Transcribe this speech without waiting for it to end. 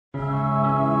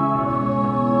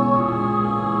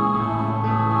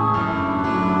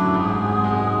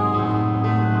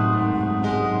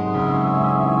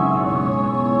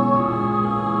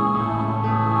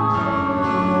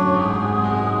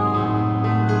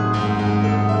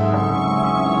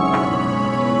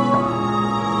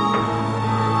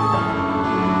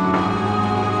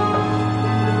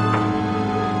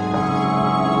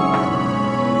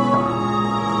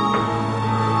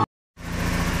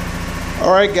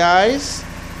Alright guys,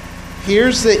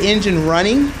 here's the engine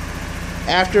running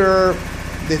after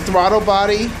the throttle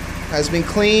body has been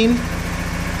cleaned,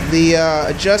 the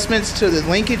adjustments to the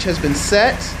linkage has been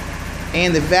set,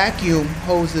 and the vacuum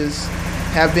hoses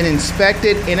have been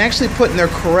inspected and actually put in their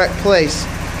correct place.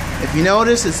 If you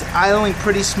notice, it's idling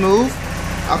pretty smooth.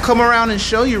 I'll come around and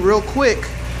show you real quick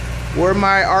where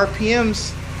my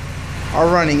RPMs are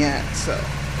running at. So,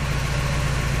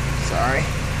 sorry.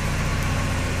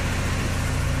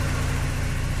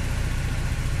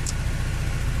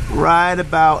 Right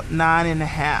about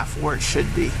 9.5 where it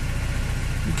should be.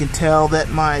 You can tell that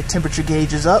my temperature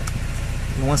gauge is up.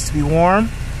 It wants to be warm.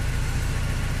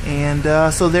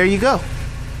 And so there you go.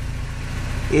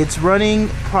 It's running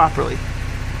properly.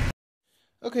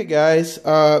 Okay guys,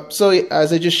 so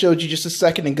as I just showed you just a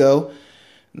second ago,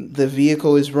 the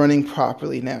vehicle is running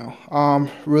properly now.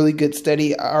 Really good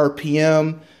steady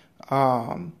RPM.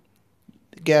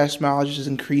 The gas mileage has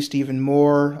increased even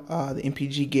more. The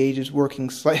MPG gauge is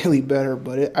working slightly better,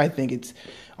 but I think it's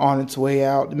on its way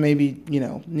out. Maybe, you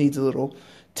know, needs a little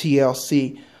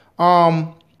TLC.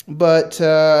 But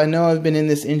I know I've been in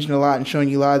this engine a lot and showing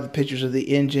you a lot of the pictures of the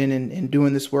engine and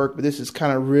doing this work, but this is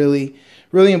kind of really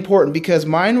important because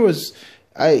mine was,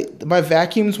 my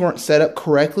vacuums weren't set up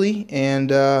correctly,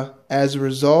 and as a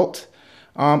result,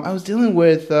 I was dealing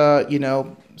with, you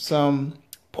know, some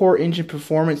poor engine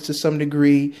performance to some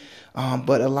degree,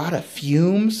 but a lot of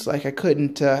fumes. Like I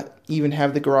couldn't even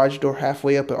have the garage door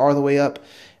halfway up or all the way up,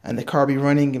 and the car be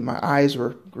running, and my eyes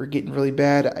were getting really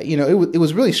bad. You know, it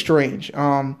was really strange.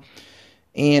 And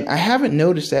I haven't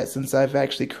noticed that since I've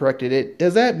actually corrected it.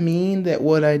 Does that mean that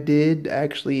what I did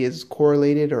actually is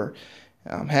correlated or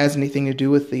has anything to do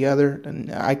with the other?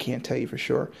 And I can't tell you for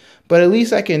sure. But at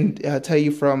least I can tell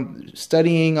you from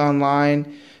studying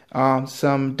online,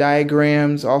 some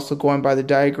diagrams, also going by the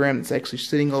diagram that's actually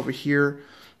sitting over here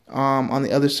on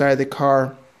the other side of the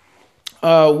car,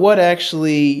 what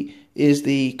actually is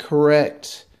the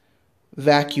correct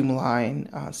vacuum line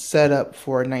set up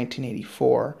for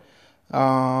 1984.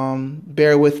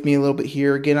 Bear with me a little bit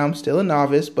here. Again, I'm still a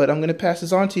novice, but I'm going to pass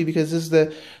this on to you because this is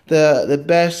the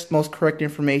best, most correct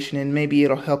information, and maybe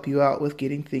it'll help you out with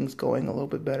getting things going a little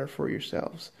bit better for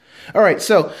yourselves. All right,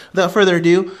 so without further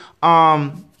ado,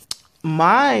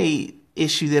 my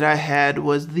issue that I had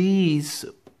was these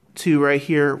two right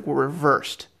here were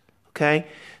reversed. Okay,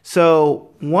 so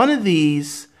one of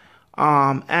these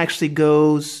actually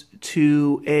goes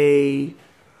to a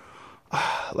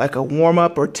like a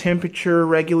warm-up or temperature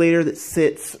regulator that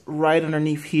sits right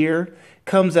underneath here,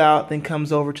 comes out, then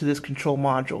comes over to this control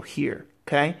module here,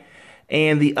 okay?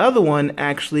 And the other one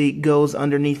actually goes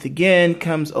underneath again,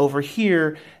 comes over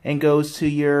here, and goes to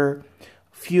your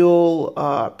fuel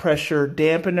pressure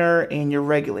dampener and your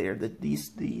regulator. These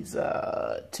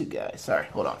two guys, sorry,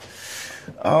 hold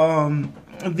on.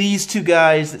 These two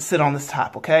guys that sit on this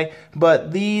top, okay?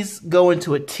 But these go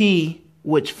into a T,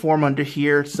 which form under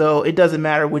here, so it doesn't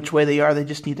matter which way they are, they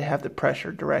just need to have the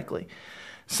pressure directly.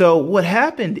 So what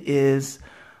happened is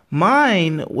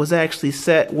mine was actually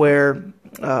set where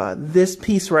this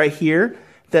piece right here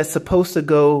that's supposed to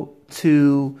go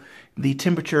to the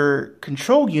temperature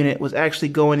control unit was actually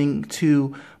going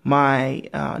to my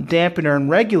dampener and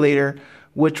regulator,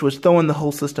 which was throwing the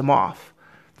whole system off.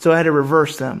 So I had to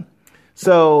reverse them.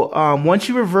 So once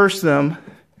you reverse them,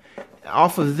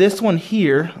 off of this one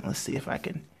here, let's see if I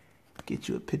can get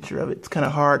you a picture of it. It's kind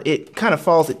of hard. It kind of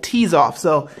falls, it tees off.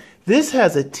 So this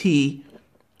has a T,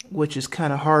 which is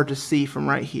kind of hard to see from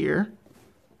right here.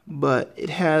 But it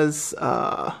has,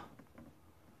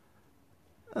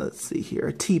 let's see here,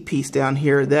 a T piece down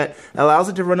here that allows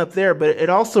it to run up there. But it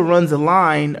also runs a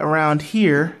line around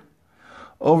here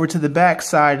over to the back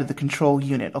side of the control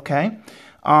unit, okay?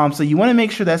 So you want to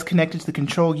make sure that's connected to the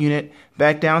control unit,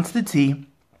 back down to the T.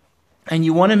 And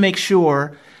you want to make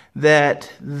sure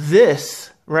that this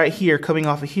right here, coming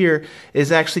off of here,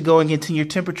 is actually going into your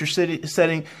temperature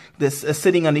setting. This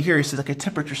sitting under here is like a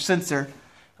temperature sensor.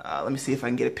 Let me see if I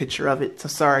can get a picture of it. So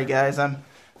sorry guys, I'm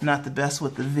not the best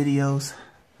with the videos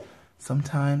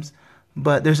sometimes.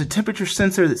 But there's a temperature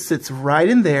sensor that sits right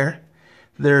in there.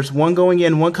 There's one going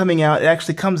in, one coming out. It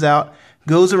actually comes out,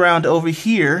 goes around over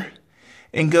here,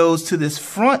 and goes to this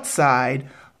front side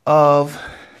of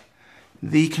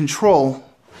the control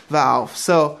valve.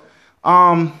 So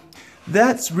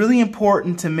that's really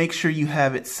important to make sure you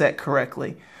have it set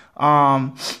correctly.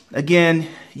 Again,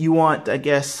 you want, I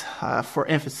guess, for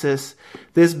emphasis,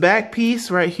 this back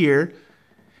piece right here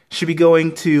should be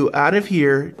going to out of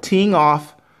here, teeing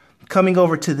off, coming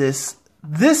over to this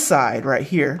side right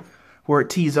here, where it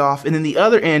tees off, and then the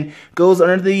other end goes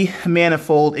under the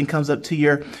manifold and comes up to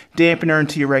your dampener and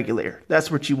to your regulator.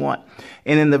 That's what you want.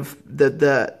 And then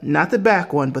the not the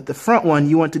back one, but the front one,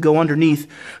 you want to go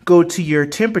underneath, go to your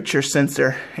temperature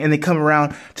sensor, and then come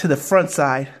around to the front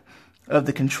side of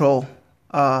the control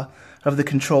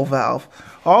valve.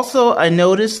 Also, I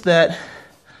noticed that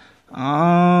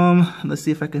let's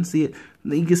see if I can see it.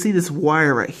 You can see this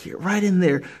wire right here, right in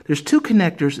there. There's two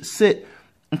connectors that sit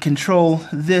and control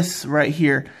this right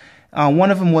here.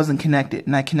 One of them wasn't connected,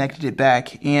 and I connected it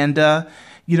back, and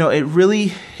you know, it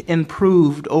really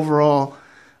improved overall.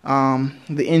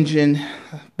 The engine,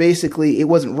 basically, it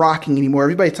wasn't rocking anymore.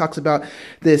 Everybody talks about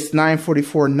this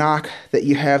 944 knock that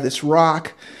you have, this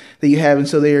rock that you have, and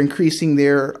so they're increasing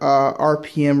their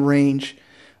RPM range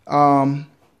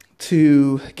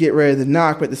to get rid of the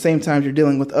knock, but at the same time you're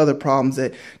dealing with other problems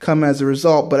that come as a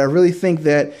result. But I really think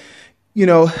that, you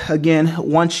know, again,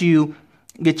 once you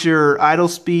get your idle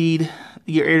speed,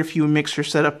 your air fuel mixture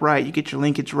set up right, you get your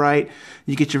linkage right,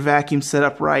 you get your vacuum set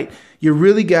up right, you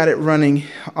really got it running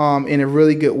in a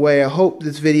really good way. I hope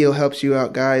this video helps you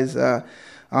out, guys,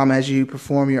 as you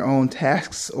perform your own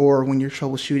tasks or when you're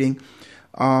troubleshooting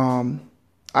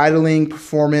idling,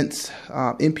 performance,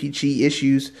 MPG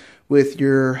issues with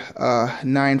your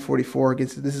 944.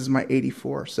 This is my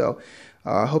 84. So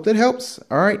I hope that helps.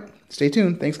 All right, stay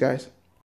tuned. Thanks, guys.